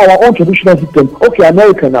look at our own traditional system, okay,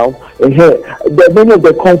 America now, many of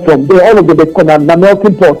them come from, all of them come from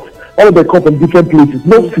melting pot, all of them come from different places,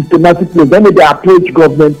 no systematic place. Then they approach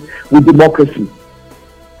government with democracy.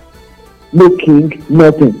 No king,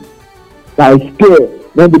 nothing. That is clear,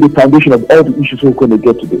 then be the foundation of all the issues we're going to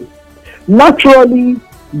get today. Naturally,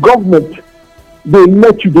 government, they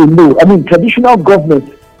let you know. I mean, traditional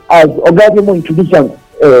government, as Ogademo introduced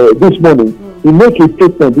this morning, he make a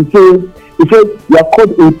statement. He says you are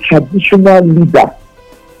called a traditional leader.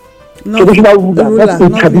 Traditional ruler, not a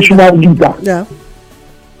traditional leader. Yeah.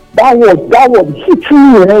 That was hit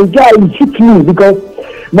me, guy, hit me, because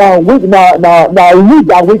now read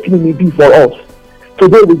awakening may be for us.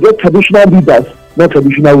 Today we get traditional leaders, not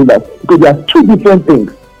traditional rulers, because they are two different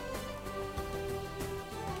things.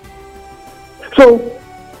 So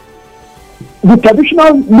the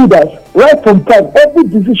traditional leaders, right from time, every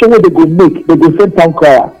decision where they go make, they go send town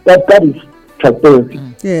crier. That is transparency.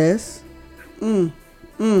 Yes.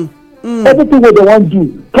 Everything what they want to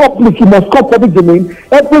do, public, you must come public domain.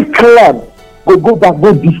 Every clan go back,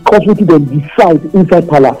 go discuss with them, decide inside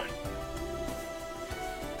palace.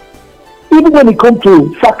 Even when it comes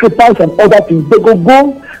to sacrifice and other things, they go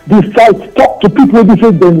decide, talk to people who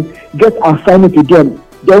say then get assignment again.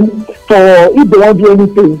 Then if they want to do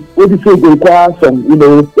anything, what they say they require some,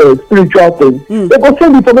 spiritual thing, they go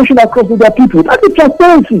send information across to their people. That is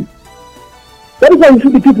transparency. That is why you see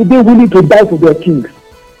the people they willing to die for their kings.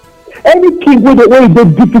 Any king where they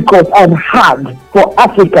difficult and hard for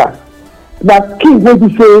Africa, that king where they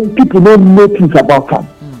say people don't know things about them.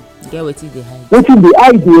 Get wetin dey hide. Wetin dey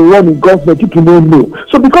hide dey run in government, people don't know.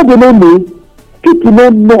 So because they don't know, people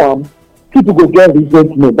don't know them, people go get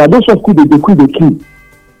resentment. But those ones they kill.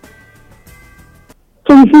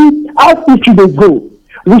 So you see, as history they go,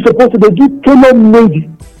 we supposed to do tailor-made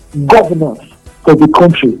governance for the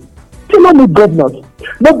country. Tailor-made governance.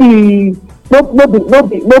 Not be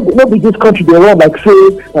this country they run like say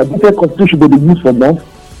different constitution they use for north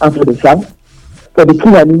and for the south, for the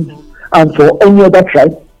Fulani and for any other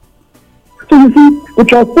tribe. So you see, the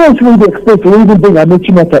transparency we explain to even bring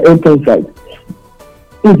Amechi Matter enter inside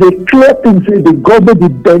is a clear thing. Say the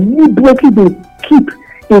government deliberately keep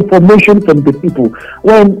information from the people.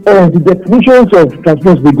 When the definitions of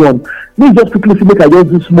transparency be gone, me just quickly see make I just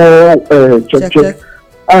do small check.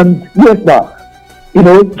 And yes, now,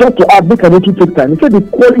 just to add, make I not take time. He said the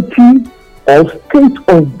quality or state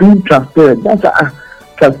of being transparent. That's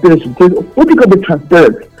transparency. What do you call the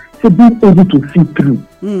transparent? say being able to see through.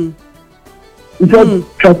 He said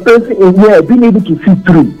transparency in being able to see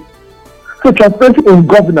through. So transparency in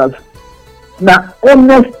governance, now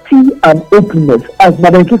honesty and openness, as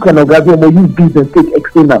Madam Kikonogabi may use business take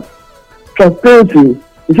explainer. Transparency,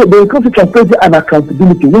 he said there comes to transparency and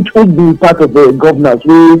accountability, which would be part of the governance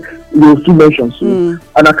we also mentioned. So,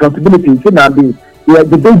 and accountability, he said now they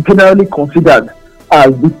generally considered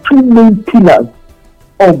as the two main pillars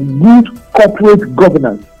of good corporate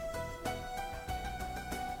governance.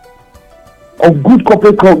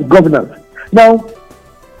 Now,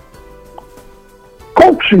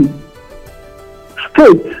 country,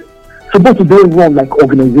 state, supposed to be run like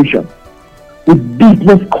organization with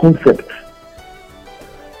business concepts.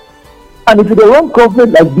 And if they run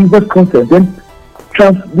government like business concept, then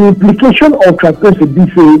the implication of transparency be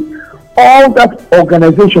say all that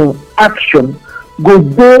organization action go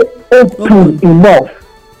there open enough,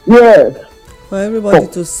 yes, for everybody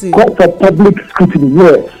to see, for public scrutiny,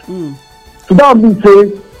 yes. So that means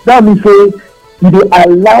say you dey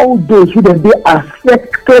allow those who dem dey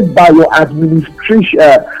affected by your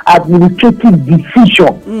administrative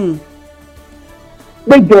decision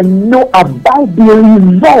make dem know about the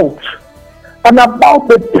result and about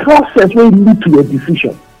the process wey lead to your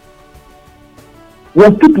decision.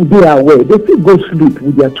 When people dey aware, they fit go sleep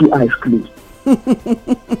with their two eyes closed.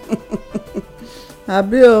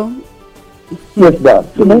 Abi o. Yes, ma'am.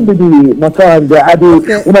 So maybe the matter and when I don't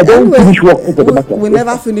finish work into the matter. We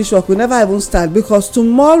never finish work. We never even start because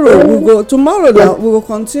tomorrow we go. Tomorrow now we will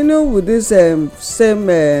continue with this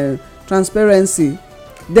same transparency.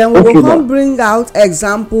 Then we will come bring out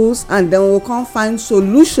examples and then we will come find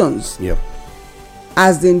solutions. Yep.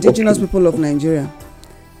 As the indigenous people of Nigeria.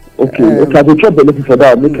 Okay, I will try to listen for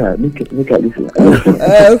that. Make her listen.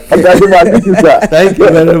 Okay. Thank you very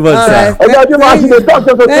much, sir.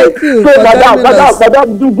 Thank you. So,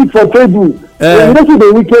 madam, do good for table. You know,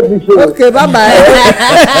 the wickedness. Okay, bye.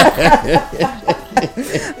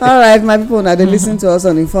 All right, my people, now they listen to us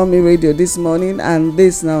on Inform Me Radio this morning, and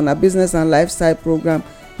this now a business and lifestyle program.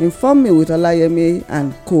 Inform Me with Olayemi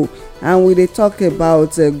and Co. And we dey talk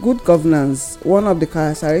about good governance. One of the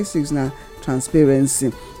characteristics now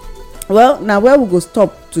transparency. Well, now where we go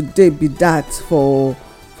stop today be that for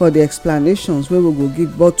the explanations where we go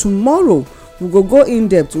give, but tomorrow we go in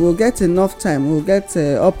depth. We will get enough time. We will get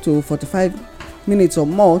up to 45 minutes or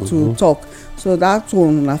more to talk. So that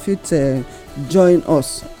one na fit join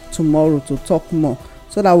us tomorrow to talk more,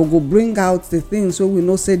 so that we go bring out the things so we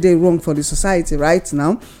know say they wrong for the society right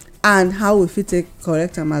now, and how we fit take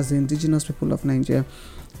correct them as the indigenous people of Nigeria.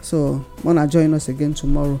 So wanna join us again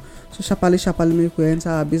tomorrow. So sharply make we enter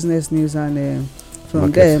our business news and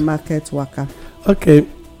from there market waka. Okay,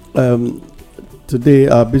 today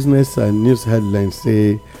our business and news headlines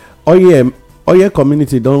say Oye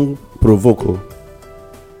community don provoke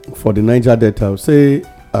for the Niger Delta. Say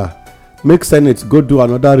make Senate go do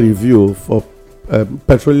another review for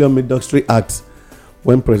Petroleum Industry Act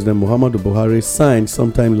when President Muhammadu Buhari signed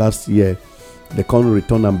sometime last year. They can't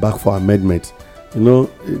return them back for amendment. You know,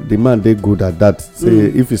 the man they good at that. Say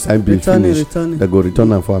if you sign bill finish, they go return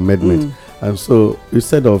them for amendment. And so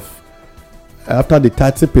instead of after the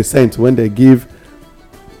 30% when they give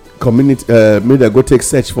community, maybe they go take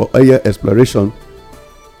search for oil exploration,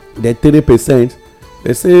 the 30%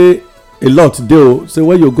 they say a lot deal. So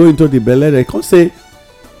when you go into the belly, they can't say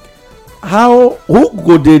who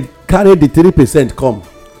go they carry the 3% come?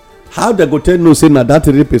 How they go tell no say na that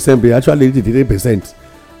 3% be actually the 3%.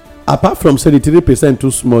 Apart from say the 3%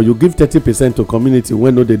 too small, you give 30% to community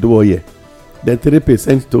when no they do oil. Then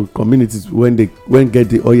 3% to communities when get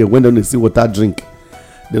the oil, when they see water drink.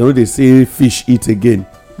 They know they see fish eat again.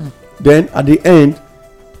 Then at the end,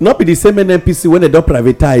 not be the same NNPC when they don't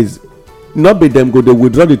privatize. Not be them go they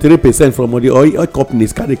withdraw the 3% from the oil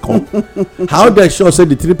companies carry come. How they sure say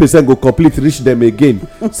the 3% go complete reach them again?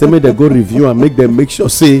 Say make they go review and make them make sure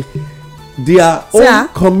say their own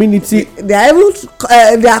community. They are even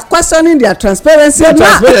they are questioning their transparency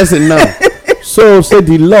now. So say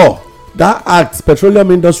the law, that act,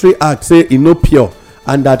 Petroleum Industry Act, say it no pure,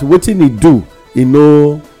 and that wetin it do, it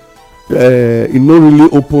no really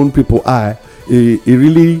open people eye. It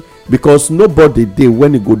really, because nobody dey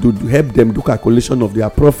when it go do help them do calculation of their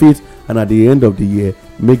profit, and at the end of the year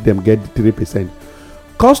make them get 3%.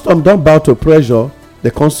 Custom don bow to pressure.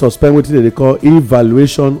 They can suspend wetin they call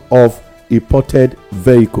evaluation of imported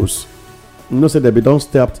vehicles. You know, say they be don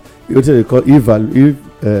start wetin they call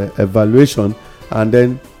evaluation, and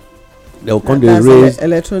then they will come dey raise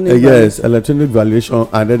electronic valuation,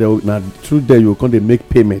 and then they will, na through there you will come dey make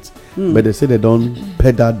payments. But they say they don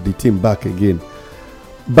pedal the thing back again.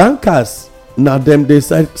 Bankers na dem dey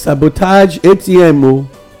sabotage atm o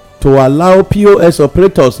to allow pos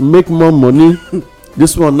operators make more money.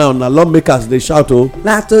 This one now na lawmakers dey shout o.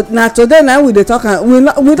 na today na we dey talk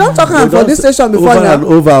am we don talk am for dis station before now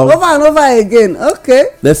over and over again. Okay.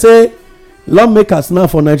 They say lawmakers now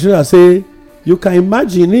for Nigeria say you can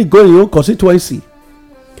imagine he go im own constituency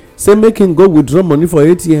say make him go withdraw money for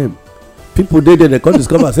atm. People dey there dey come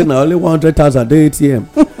discover say na only 100,000 dey atm.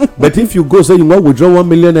 But if you go say you wan withdraw 1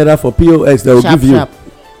 million naira for pos they go give you.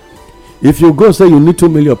 If you go say you need 2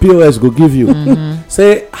 million pos go give you.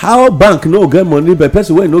 Say how bank no get money but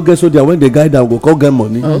person wey no get soldier when dey guide am go come get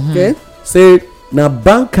money. Okay. Say na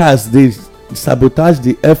bankers dey sabotage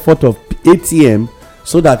the effort of atm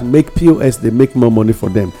so that make pos dey make more money for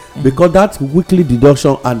them. Because that weekly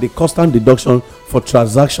deduction and the constant deduction for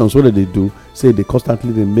transactions wey dem dey do say they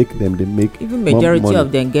constantly dey make them dey make even majority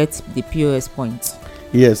of them get the pos points.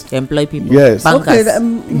 Yes. They employ people. Yes. Bankers.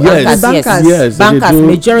 Yes. Bankers. Yes. Bankers.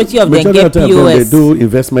 Majority of them get They POS. do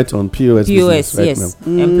investment on POS. POS. Right Yes.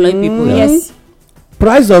 now. Employ people. Yes.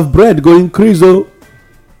 Price of bread go increase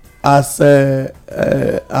as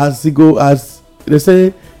e go as they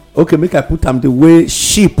say. Okay, make I put am the way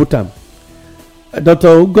she put am. Dr.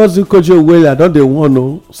 Ugozi Kojo-Iweala don dey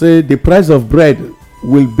warn say the price of bread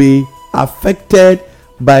will be affected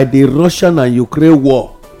by the Russian and Ukraine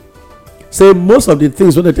war. Say most of the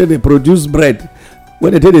things wey dey produce bread,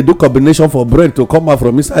 when they do combination for bread to come out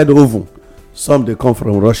from inside the oven, some dey come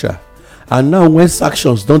from Russia. And now when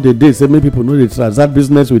sanctions don dey say make people no dey transact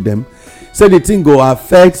business with them, say the thing go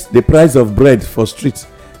affect the price of bread for street.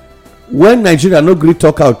 When Nigeria no gree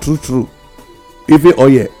talk out true even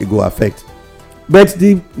oil e go affect. But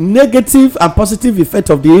the negative and positive effect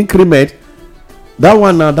of the increment, that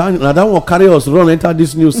one carry us run enter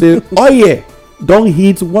this news say oil don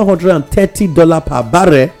hit $130 per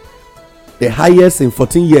barrel, the highest in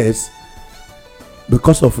 14 years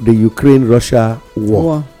because of the Ukraine-Russia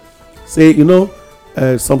war. Say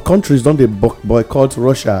some countries don dey boycott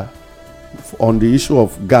Russia on the issue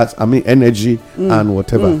of gas, energy and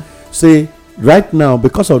whatever. Say right now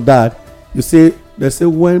because of that, you say they say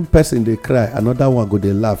when person dey cry another one go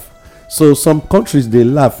dey laugh. So some countries dey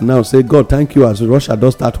laugh now say God thank you as Russia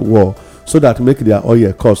don start war so that make their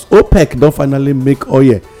oil cost. OPEC don finally make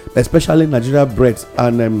oil, especially Nigeria bread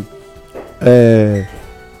and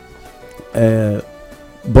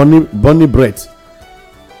Bonny bread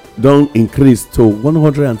don increase to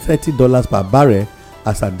 $130 per barrel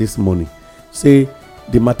as at this morning. Say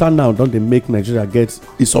the matter now don dey make Nigeria get,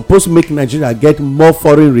 e suppose make Nigeria get more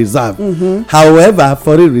foreign reserve. However,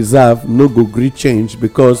 foreign reserve no go gree change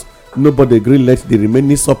because nobody gree let the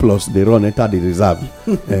remaining surplus dey run enter the reserve.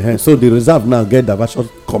 So the reserve now get diversion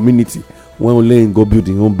community when only im go build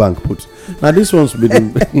im own bank put. Now this ones be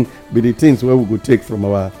the things wey we go take from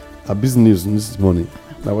our business this morning.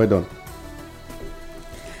 Now well done.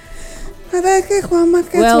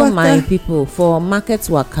 Well, my people, for market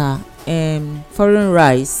waka, foreign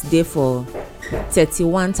rice dey for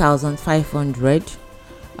 31,500,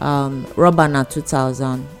 rubber na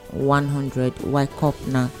 2,100, white cup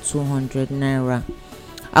na 200 naira.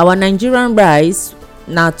 Our Nigerian rice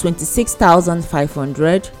na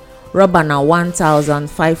 26,500, rubber na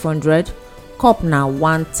 1,500, cup na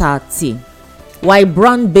 130. While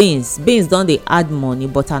brown beans don dey add money,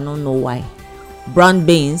 but I no know why. Brown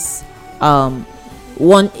beans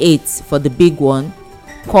 1.8 for the big one,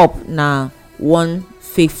 cup na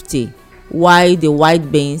 150, while the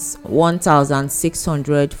white beans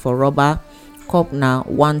 1,600 for rubber, cup na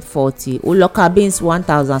 140. Uloka beans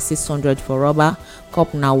 1,600 for rubber,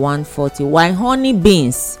 cup na 140. While honey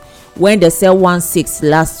beans when they sell 1.6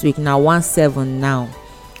 last week na 1.7 now,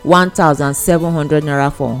 1,700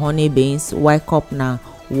 naira for honey beans, while cup na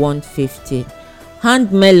 150.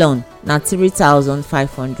 Hand melon na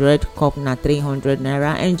 3,500, cup na 300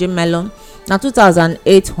 naira. Engine melon na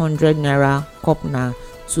 2,800 naira, cup na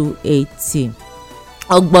 280.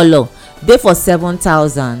 Ogbolo dey for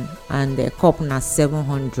 7,000 and the cup na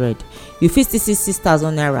 700. You fit still see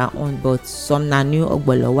 6,000 naira on, but some na new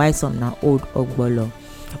ogbolo while some na old ogbolo.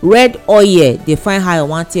 Red oil dey find how you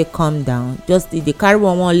wan take come down, just dey carry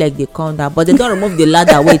one leg dey come down, but they don remove the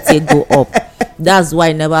ladder wey take go up. That's why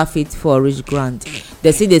e never fit for reach ground.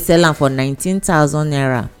 They still dey sell am for 19,000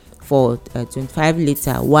 naira for 25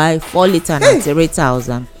 litre, while 4 litre na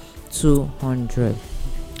 3,200.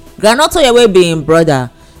 Groundnut oil wey be im brother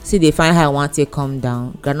still dey find how e wan take come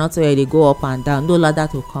down. Groundnut oil dey go up and down, no ladder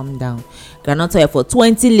to come down. Groundnut oil for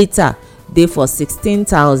 20 litre dey for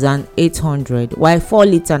 16,800 while 4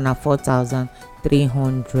 litre na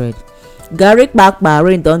 4,300. garri kpakpa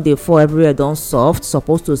rain don dey fall, everywhere don soft,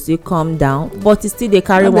 suppose to still come down but e still dey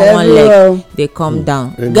carry one leg dey come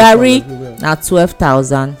down. garri na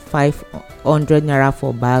 12,500 naira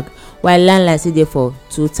for bag while line still dey for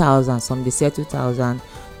 2,000, some dey sell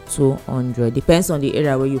 2,200, depends on the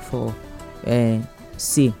area wey you for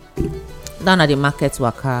see. That na the market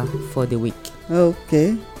waka for the week.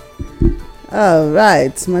 Okay. All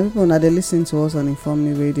right, my people, now they listen to us on Inform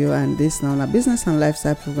Me Radio, and this now business and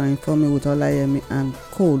lifestyle program Inform Me with Olayemi and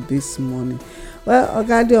Cole this morning. Well,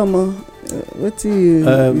 Ogadiomo, what do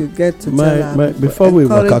you get to tell them? Before we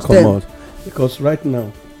waka come out, because right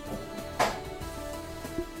now,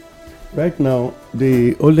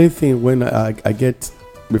 the only thing when I get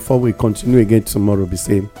before we continue again tomorrow be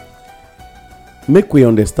say, make we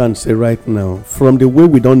understand say right now from the way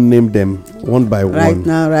we don name them one by one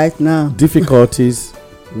right now difficulties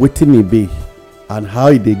wetin e be and how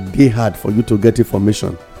e dey hard for you to get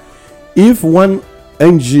information. If one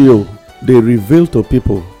NGO dey reveal to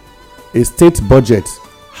people a state budget,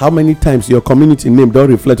 how many times your community name don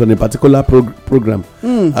reflect on a particular program,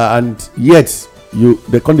 and yet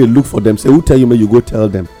they come dey look for them, say who tell you make you go tell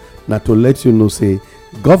them? Na to let you know say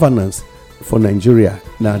governance for Nigeria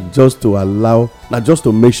na just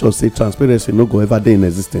to make sure say transparency no go ever dey in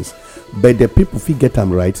existence, but the people fit get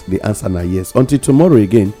am right. The answer na yes. Until tomorrow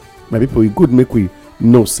again, my people, e good make we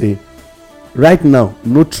know say right now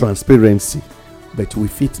no transparency, but we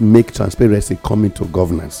fit make transparency come into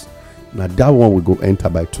governance. Na that one we go enter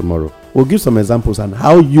by tomorrow. We'll give some examples on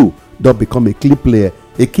how you don become a key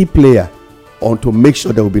player on to make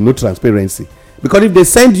sure there will be no transparency. Because if they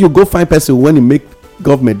send you go find person when you make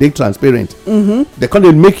government dey transparent, they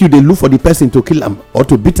can't make you dey look for the person to kill am or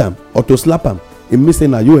to beat am or to slap am. It means say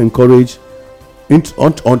na you encourage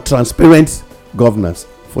untransparent governance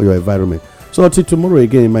for your environment. So until tomorrow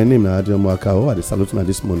again, my name na Adiomo Akao. I dey salute una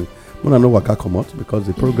this morning. Una no waka comot because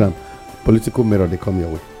the program Political Mirror dey come your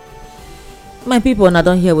way. My people, una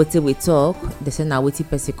don hear wetin we talk. They say na wetin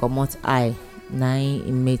person comot eye na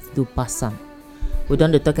im mate do pass am. We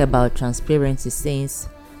don dey talk about transparency since,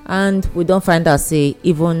 and we don find out say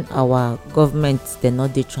even our government dem no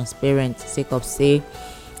dey transparent sake of say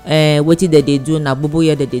wetin dem dey do na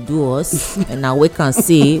boboye dem dey do us and na we can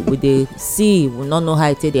see we dey see, we no know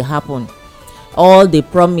how e take dey happen. All the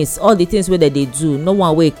promise, all the things wey dem dey do, no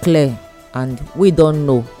one wey clear, and we don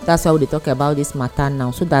know. That's why we dey talk about this matter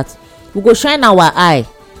now, so that we go shine our eye,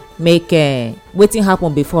 make wetin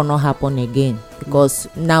happen before no happen again. Because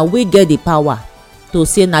now we get the power to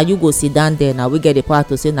say na you go sit down there, now we get the power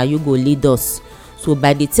to say na you go lead us. So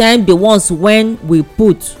by the time the ones when we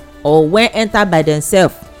put or when enter by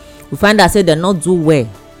themselves, we find out say they not do well,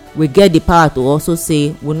 we get the power to also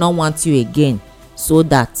say we no want you again, so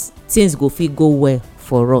that things go fit go well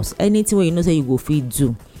for us. Anything wey you know say you go fit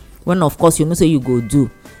do, when of course you know say you go do,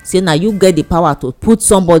 say na you get the power to put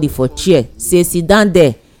somebody for chair, say sit down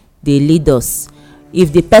there, dey lead us.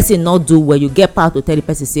 If the person not do well, you get power to tell the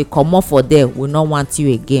person say comot for there, we no want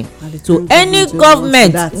you again. So any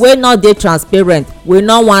government wey no dey transparent, we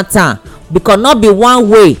no want am, because not be one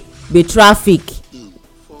way be traffic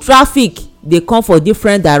dey come for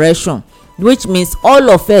different direction, which means all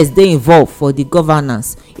of us dey involved for the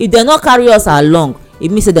governance. If dem no carry us along, it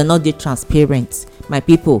means say dem no dey transparent. My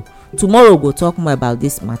people, tomorrow we'll go talk more about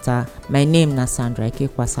this matter. My name na Sandra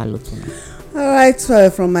Ikekwasalotuna. All right, so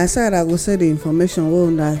from my side I go say the information we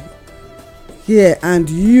una hear and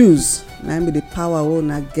use na be the power we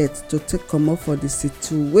una get to take comot for the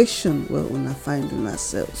situation where una find in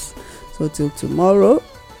ourselves. So till tomorrow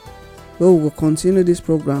we will continue this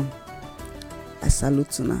program. I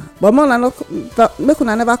salute una, but make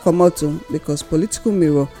una never comot to, because Political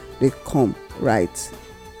Mirror dey come right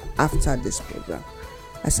after this program.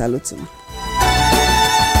 I salute una.